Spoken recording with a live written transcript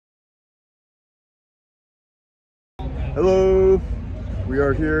Hello, we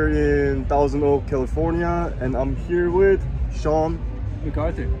are here in Thousand Oaks, California, and I'm here with Sean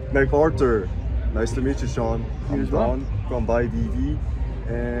McArthur. Nice to meet you, Sean. I'm Don from viveEV,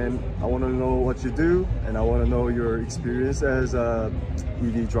 and I want to know what you do, and I want to know your experience as a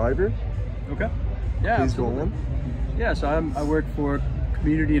EV driver. Okay. Yeah. Please go on. Yeah. So I work for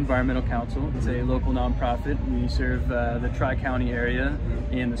Community Environmental Council. It's a local nonprofit. We serve the Tri-County area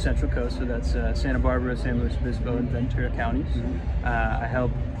in the Central Coast, so that's Santa Barbara, San Luis Obispo, and Ventura counties. I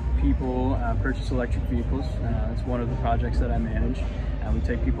help people purchase electric vehicles. It's one of the projects that I manage. We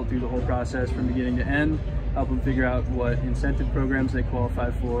take people through the whole process from beginning to end, help them figure out what incentive programs they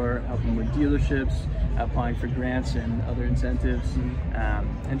qualify for, help them with dealerships, applying for grants and other incentives,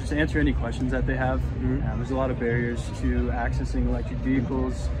 and just answer any questions that they have. There's a lot of barriers to accessing electric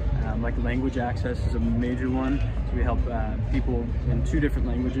vehicles, like language access is a major one. So we help people in 2 different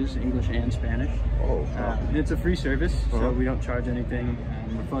languages, English and Spanish. And it's a free service, so we don't charge anything.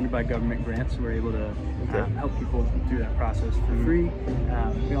 We're funded by government grants, so we're able to help people through that process for free.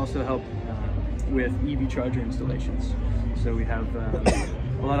 We also help with EV charger installations. So we have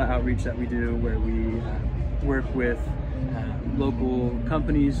a lot of outreach that we do where we work with local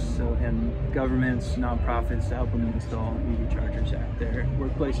companies and governments, nonprofits to help them install EV chargers at their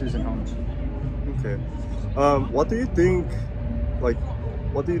workplaces and homes. Okay. What do you think?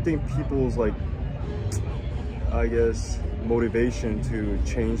 What do you think people's I guess motivation to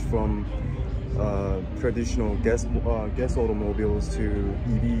change from traditional gas automobiles to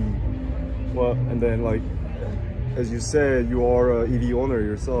EV? Well, and then as you said, you are an EV owner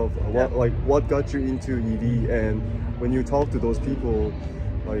yourself. What got you into EV, and when you talk to those people,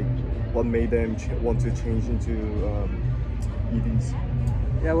 what made them want to change into EVs?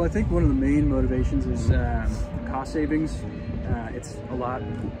 Yeah, well, I think one of the main motivations is cost savings. It's a lot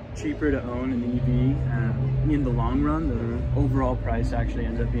cheaper to own an EV. In the long run, the overall price actually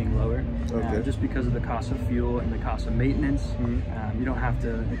ends up being lower, just because of the cost of fuel and the cost of maintenance. You don't have to,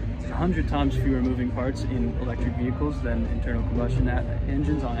 there's 100 times fewer moving parts in electric vehicles than internal combustion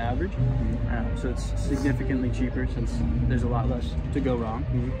engines on average. So it's significantly cheaper since there's a lot less to go wrong.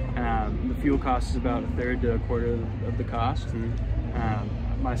 The fuel cost is about 1/3 to 1/4 of the cost.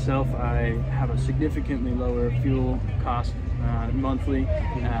 Myself, I have a significantly lower fuel cost monthly.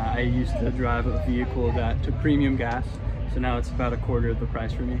 I used to drive a vehicle that took premium gas, so now it's about 1/4 of the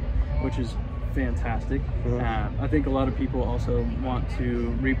price for me, which is fantastic. I think a lot of people also want to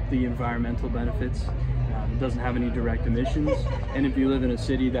reap the environmental benefits. It doesn't have any direct emissions, and if you live in a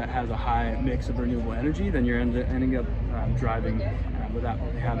city that has a high mix of renewable energy, then you're ending up driving without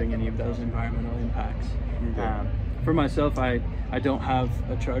having any of those environmental impacts. For myself, I don't have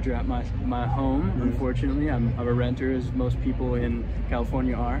a charger at my home, unfortunately. I'm a renter, as most people in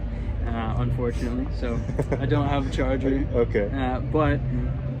California are, unfortunately. So I don't have a charger. But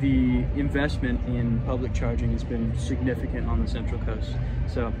the investment in public charging has been significant on the Central Coast.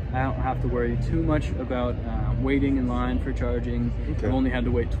 So I don't have to worry too much about waiting in line for charging. I've only had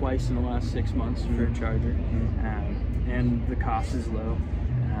to wait twice in the last 6 months for a charger, and the cost is low.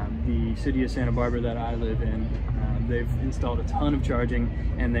 The city of Santa Barbara that I live in, they've installed a ton of charging,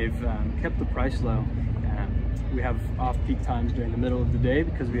 and they've kept the price low. We have off-peak times during the middle of the day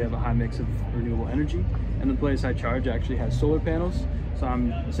because we have a high mix of renewable energy, and the place I charge actually has solar panels, so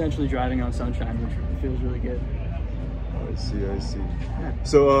I'm essentially driving on sunshine, which feels really good. I see.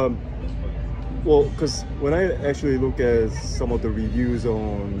 So well, because when I actually look at some of the reviews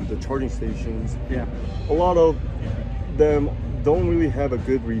on the charging stations, a lot of them don't really have a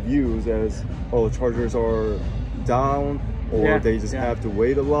good reviews, as chargers are down, or they just have to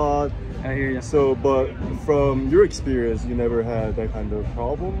wait a lot. I hear you. So, but from your experience, you never had that kind of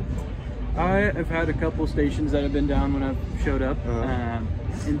problem? I have had a couple stations that have been down when I've showed up.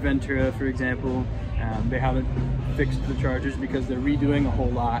 In Ventura, for example, they haven't fixed the chargers because they're redoing a whole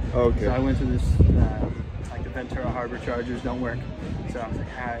lot. So I went to this, the Ventura Harbor chargers don't work. So I was like,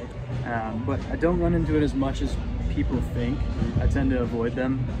 hi. But I don't run into it as much as people think. I tend to avoid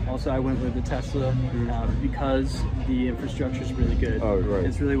them. Also, I went with the Tesla because the infrastructure is really good.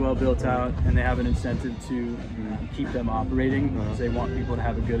 It's really well built out, and they have an incentive to keep them operating because they want people to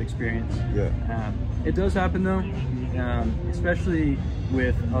have a good experience. It does happen though, especially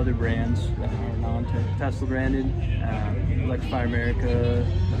with other brands that are non-Tesla branded. Electrify America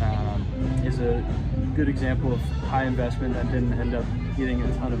is a good example of high investment that didn't end up getting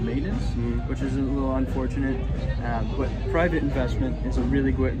a ton of maintenance, which is a little unfortunate. But private investment is a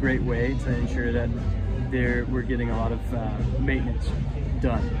really great way to ensure that we're getting a lot of maintenance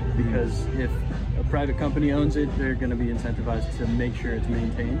done, because if a private company owns it, they're going to be incentivized to make sure it's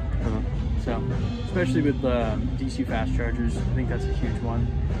maintained. So, especially with DC fast chargers, I think that's a huge one.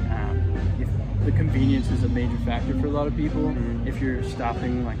 If the convenience is a major factor for a lot of people. If you're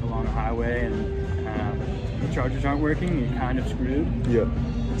stopping like along a highway and the chargers aren't working, you're kind of screwed. Yeah.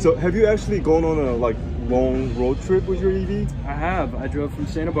 So have you actually gone on a like long road trip with your EV? I have. I drove from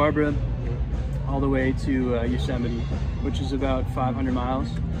Santa Barbara all the way to Yosemite, which is about 500 miles.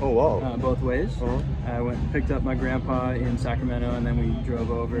 Oh wow. Both ways. I went and picked up my grandpa in Sacramento, and then we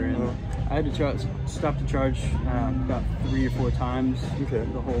drove over, and I had to stop to charge about 3 or 4 times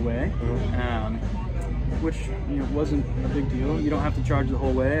the whole way, which wasn't a big deal. You don't have to charge the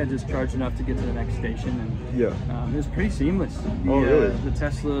whole way. I just charged enough to get to the next station, and it was pretty seamless. The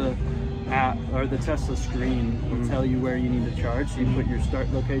Tesla app, or the Tesla screen, will tell you where you need to charge. So you put your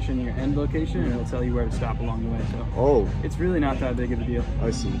start location and your end location, and it'll tell you where to stop along the way. So it's really not that big of a deal.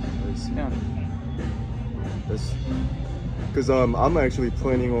 I see. Yeah. That's because I'm actually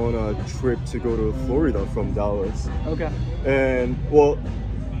planning on a trip to go to Florida from Dallas. Okay. And well,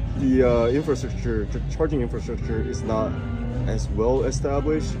 the charging infrastructure is not as well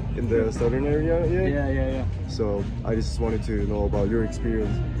established in the southern area yet. Yeah. So I just wanted to know about your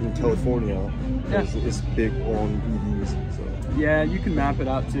experience in California. It's big on EVs. So. Yeah, you can map it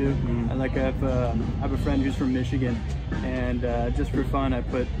out too. And like I have a friend who's from Michigan, and just for fun, I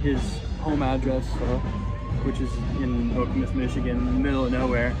put his home address, which is in Okemos, Michigan, in the middle of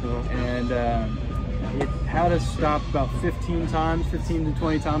nowhere, and it had us stop about 15 to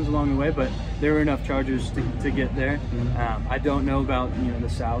 20 times along the way, but there were enough chargers to get there. I don't know about the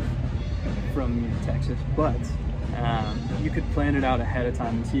south from Texas, but you could plan it out ahead of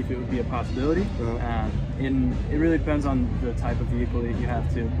time and see if it would be a possibility. And it really depends on the type of vehicle that you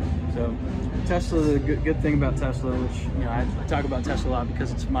have too. So Tesla, the good thing about Tesla, which I talk about Tesla a lot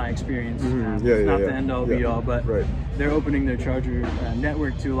because it's my experience. It's not the end all be all, but they're opening their charger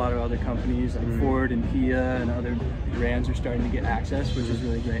network to a lot of other companies like Ford and Kia, and other brands are starting to get access, which is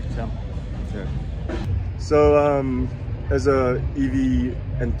really great. So as a EV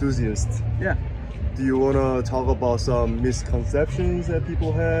enthusiast, do you want to talk about some misconceptions that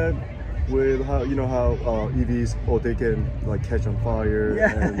people have with how EVs, they can like catch on fire?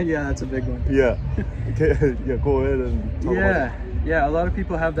 Yeah, that's a big one. Okay, go ahead and talk about it. Yeah, a lot of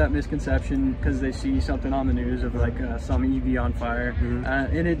people have that misconception because they see something on the news of like some EV on fire,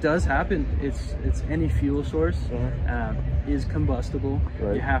 and it does happen. It's any fuel source is combustible.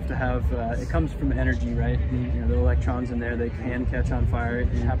 You have to have it comes from energy, right? The electrons in there, they can catch on fire. It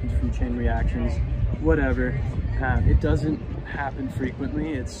happens from chain reactions, whatever. It doesn't happen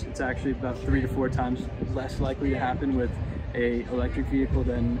frequently. It's actually about 3 to 4 times less likely to happen with a electric vehicle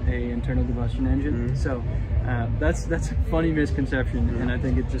than a internal combustion engine. So that's a funny misconception, and I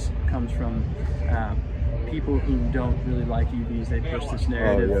think it just comes from people who don't really like EVs. They push this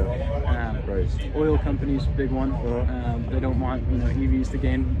narrative. Oil companies, big one. They don't want EVs to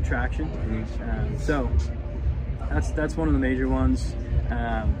gain traction. So that's one of the major ones.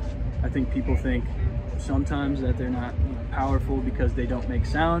 I think people think sometimes that they're not powerful because they don't make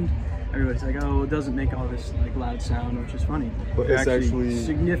sound. Everybody's like, oh, it doesn't make all this like loud sound, which is funny. But they're actually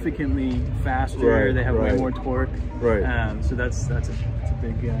significantly faster. They have way more torque. So that's a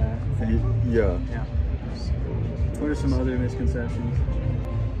big thing. Yeah. What are some other misconceptions?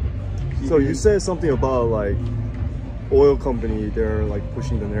 So you said something about like oil company, they're like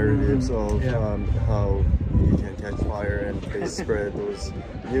pushing the narratives of how you can catch fire, and they spread those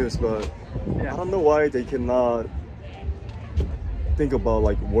news, but I don't know why they cannot think about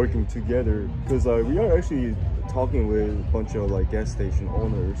like working together, because we are actually talking with a bunch of like gas station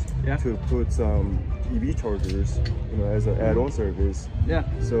owners to put some EV chargers as an add-on service.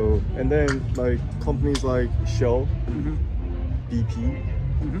 So, and then like companies like Shell,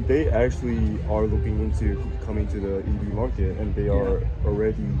 BP, they actually are looking into coming to the EV market, and they are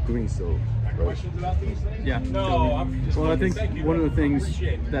already doing so. Questions about these things? Well, I think one of the things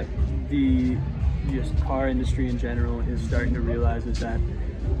that the car industry in general is starting to realize is that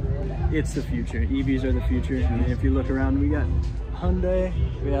it's the future. EVs are the future. I mean, if you look around, we got Hyundai,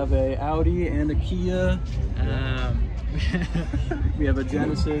 we have a Audi and a Kia, we have a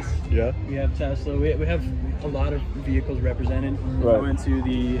Genesis, we have Tesla, we have a lot of vehicles represented. I went to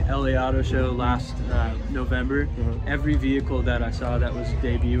the LA Auto Show last November. Every vehicle that I saw that was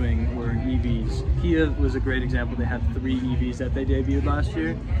debuting were EVs. Kia was a great example. They had 3 EVs that they debuted last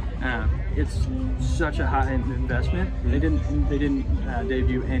year. it's such a high investment. They didn't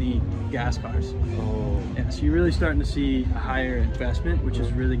debut any gas cars. Oh. Yeah, so you're really starting to see a higher investment, which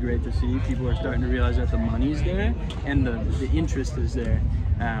is really great to see. People are starting to realize that the money's there and the interest is there.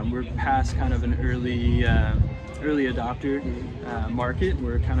 We're past kind of an early adopter market.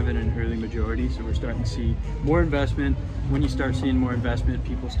 We're kind of in an early majority, so we're starting to see more investment. When you start seeing more investment,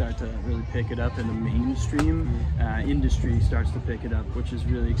 people start to really pick it up, and the mainstream industry starts to pick it up, which is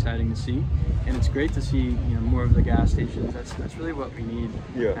really exciting to see. And it's great to see, you know, more of the gas stations. That's really what we need.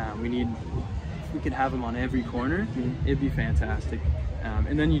 Yeah. If we could have them on every corner, it'd be fantastic.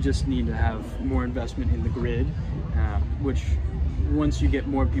 And then you just need to have more investment in the grid, which once you get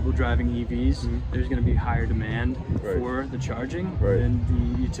more people driving EVs, there's going to be higher demand for the charging, and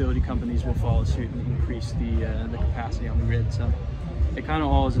the utility companies will follow suit and increase the capacity on the grid. So it kind of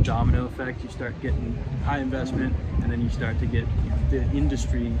all is a domino effect. You start getting high investment, and then you start to get, you know, the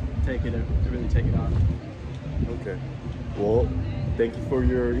industry to really take it on. Okay. Well, thank you for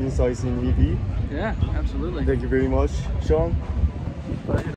your insights in EV. Yeah, absolutely. Thank you very much, Sean. Pleasure.